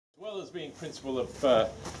being principal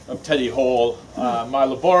of Teddy Hall, my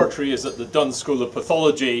laboratory is at the Dunn School of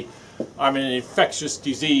Pathology. I'm an infectious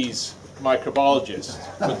disease microbiologist,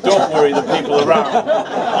 but don't worry the people around.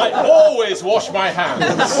 I always wash my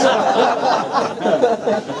hands,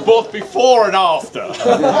 both before and after,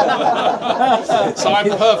 so I'm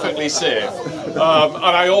perfectly safe. And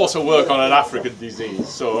I also work on an African disease,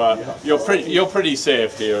 so you're pretty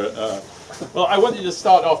safe here. Well, I wanted to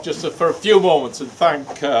start off just for a few moments and thank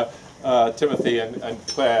Timothy and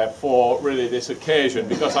Claire for really this occasion,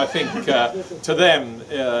 because I think to them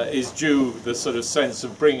is due the sort of sense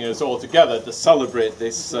of bringing us all together to celebrate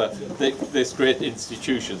this this great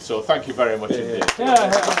institution. So thank you very much indeed. And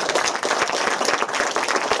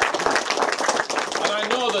I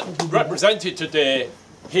know that represented today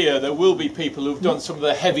here there will be people who've done some of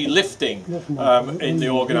the heavy lifting in the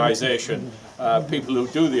organisation, people who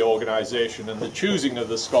do the organisation and the choosing of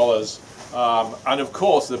the scholars, and of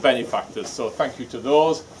course the benefactors. So thank you to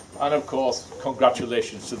those, and of course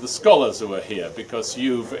congratulations to the scholars who are here, because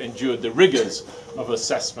you've endured the rigours of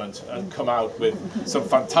assessment and come out with some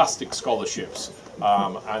fantastic scholarships,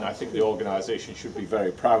 and I think the organisation should be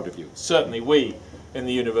very proud of you. Certainly we in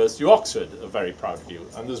the University of Oxford are very proud of you,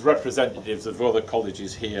 and there's representatives of other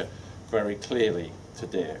colleges here very clearly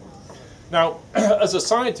today. Now, as a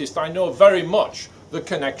scientist, I know very much the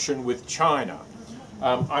connection with China.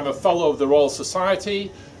 I'm a fellow of the Royal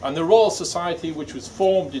Society, and the Royal Society, which was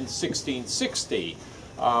formed in 1660,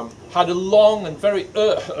 had a long and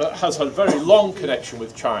has had a very long connection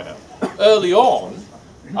with China. Early on,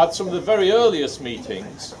 at some of the very earliest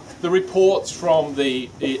meetings, the reports from the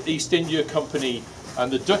East India Company and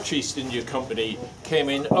the Dutch East India Company came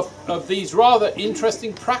in of these rather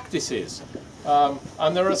interesting practices.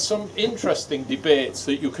 And there are some interesting debates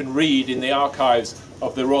that you can read in the archives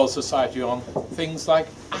of the Royal Society on things like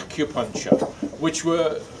acupuncture, which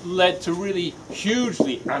led to really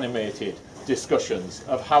hugely animated discussions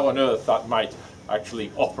of how on earth that might actually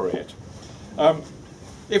operate.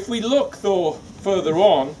 If we look though further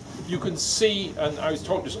on, you can see, and I was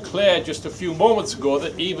talking to Claire just a few moments ago,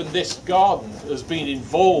 that even this garden has been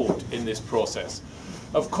involved in this process.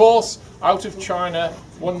 Of course, out of China,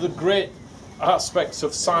 one of the great aspects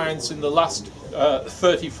of science in the last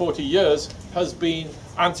 30, 40 years has been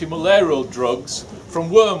anti-malarial drugs from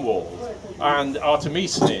wormwood and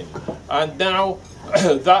artemisinin. And now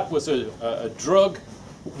that was a drug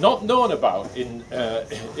not known about in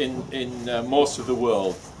most of the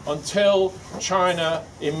world until China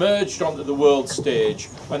emerged onto the world stage,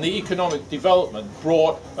 and the economic development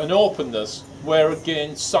brought an openness where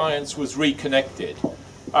again science was reconnected.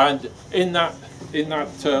 And in that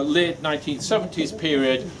late 1970s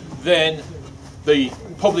period, then the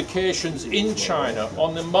publications in China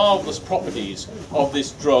on the marvellous properties of this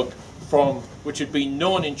drug, which had been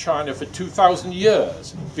known in China for 2,000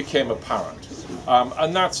 years, became apparent.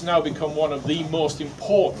 And that's now become one of the most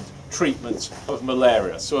important treatments of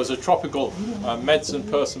malaria. So as a tropical medicine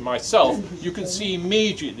person myself, you can see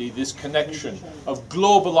immediately this connection of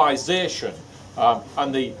globalization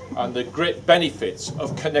and the great benefits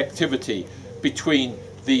of connectivity between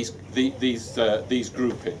these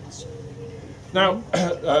groupings. Now,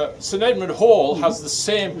 St Edmund Hall has the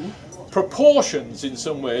same proportions in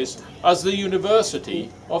some ways as the University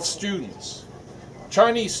of students.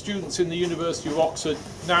 Chinese students in the University of Oxford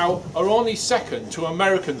now are only second to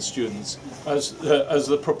American students as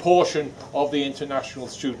the proportion of the international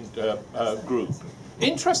student group.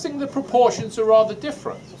 Interesting, the proportions are rather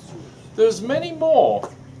different. There's many more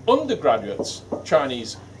undergraduates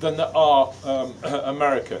Chinese than there are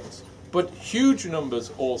Americans, but huge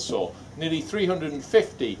numbers also. Nearly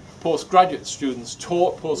 350 postgraduate students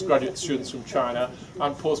taught postgraduate students from China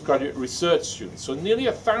and postgraduate research students. So nearly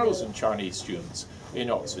 1,000 Chinese students in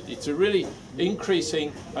Oxford. It's a really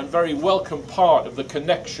increasing and very welcome part of the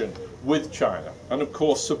connection with China, and of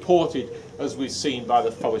course supported, as we've seen, by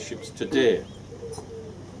the fellowships today.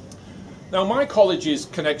 Now, my college's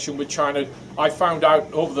connection with China, I found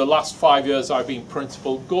out over the last 5 years I've been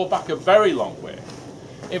principal, go back a very long way.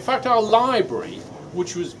 In fact, our library,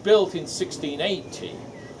 which was built in 1680,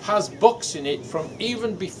 has books in it from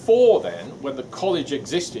even before then, when the college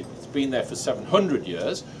existed. It's been there for 700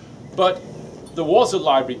 years, but there was a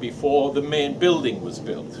library before the main building was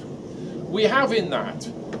built. We have in that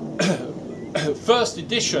first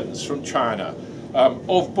editions from China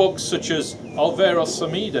of books such as Alvaro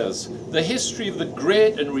Samida's The History of the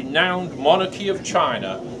Great and Renowned Monarchy of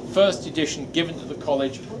China, first edition given to the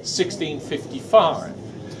college 1655.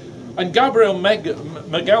 And Gabriel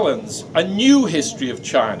Magellan's A New History of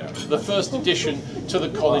China, the first edition to the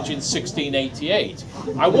college in 1688.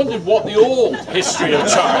 I wondered what the old history of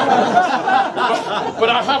China was, but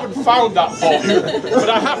I haven't found that volume. But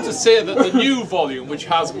I have to say that the new volume, which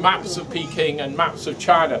has maps of Peking and maps of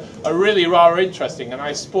China, are really rather interesting. And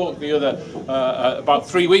I spoke the other, about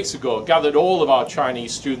 3 weeks ago, gathered all of our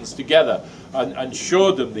Chinese students together and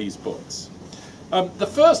showed them these books. The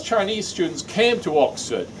first Chinese students came to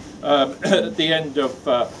Oxford at the end of,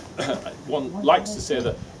 one likes to say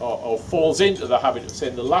that, or falls into the habit of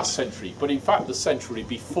saying the last century, but in fact the century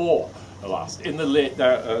before the last, in the late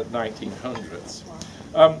 1900s.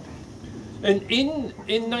 And in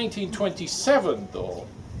 1927, though,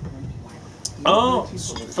 our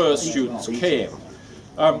first students came.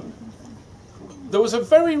 There was a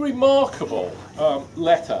very remarkable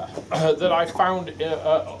letter that I found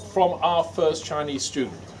from our first Chinese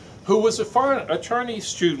student, who was a Chinese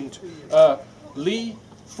student, Li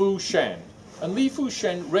Fu-shen. And Li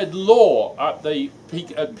Fu-shen read law at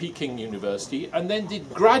Peking University and then did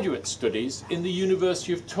graduate studies in the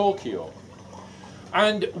University of Tokyo.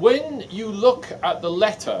 And when you look at the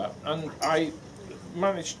letter, and I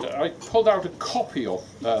pulled out a copy of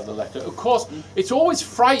the letter. Of course, it's always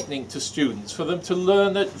frightening to students for them to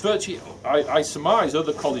learn that virtually, I surmise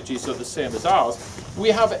other colleges are the same as ours, we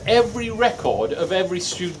have every record of every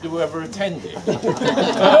student who ever attended.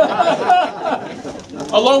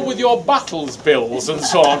 Along with your battles bills and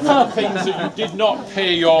so on, for the things that you did not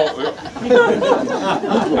pay your...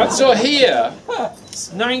 And so here,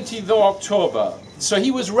 19th of October, so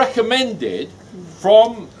he was recommended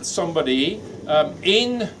from somebody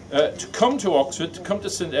to come to Oxford, to come to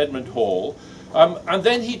St Edmund Hall, and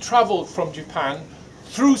then he travelled from Japan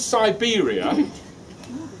through Siberia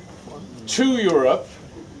to Europe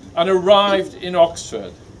and arrived in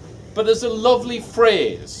Oxford. But there's a lovely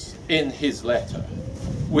phrase in his letter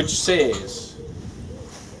which says,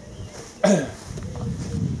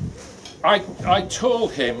 I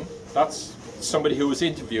told him, that's somebody who was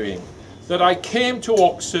interviewing, that I came to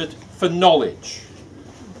Oxford for knowledge,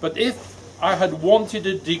 but if I had wanted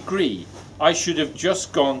a degree, I should have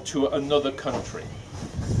just gone to another country.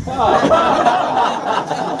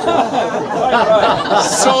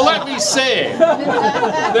 So let me say,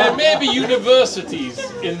 there may be universities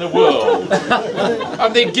in the world,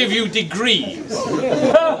 and they give you degrees,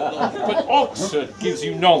 but Oxford gives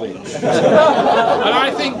you knowledge. And I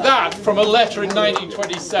think that, from a letter in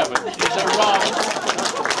 1927, is a rather...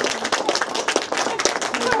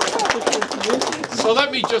 So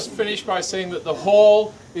let me just finish by saying that the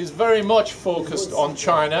hall is very much focused on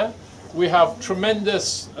China. We have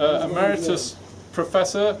tremendous emeritus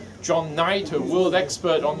professor John Knight, a world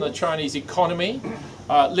expert on the Chinese economy.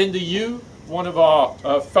 Linda Yu, one of our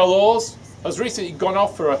fellows, has recently gone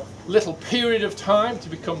off for a little period of time to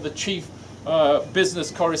become the chief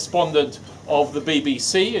business correspondent of the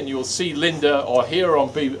BBC, and you'll see Linda or hear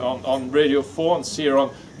on Radio 4 and see her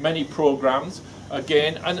on many programs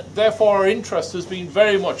again, and therefore our interest has been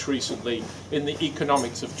very much recently in the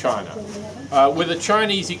economics of China. With a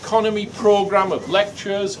Chinese economy program of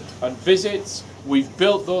lectures and visits, we've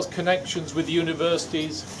built those connections with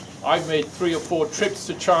universities. I've made 3 or 4 trips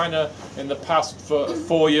to China in the past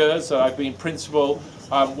 4 years. I've been principal.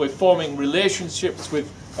 We're forming relationships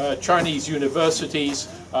with Chinese universities,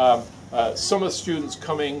 summer students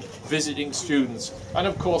coming, visiting students, and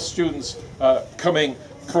of course students coming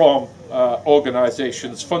from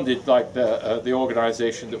organisations funded like the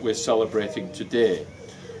organisation that we're celebrating today.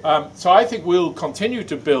 So I think we'll continue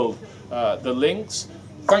to build the links.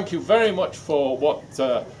 Thank you very much for what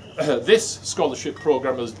this scholarship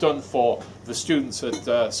programme has done for the students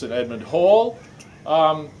at St Edmund Hall,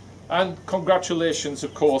 and congratulations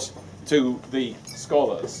of course to the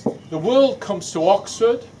scholars. The world comes to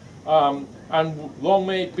Oxford, and long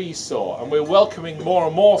may it be so, and we're welcoming more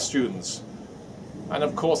and more students. And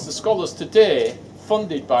of course the scholars today,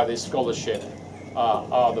 funded by this scholarship,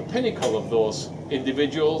 are the pinnacle of those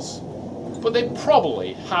individuals, but they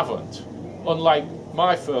probably haven't, unlike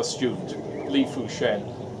my first student, Li Fu-shen,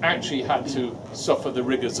 actually had to suffer the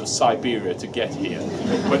rigours of Siberia to get here.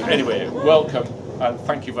 But anyway, welcome, and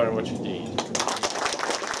thank you very much indeed.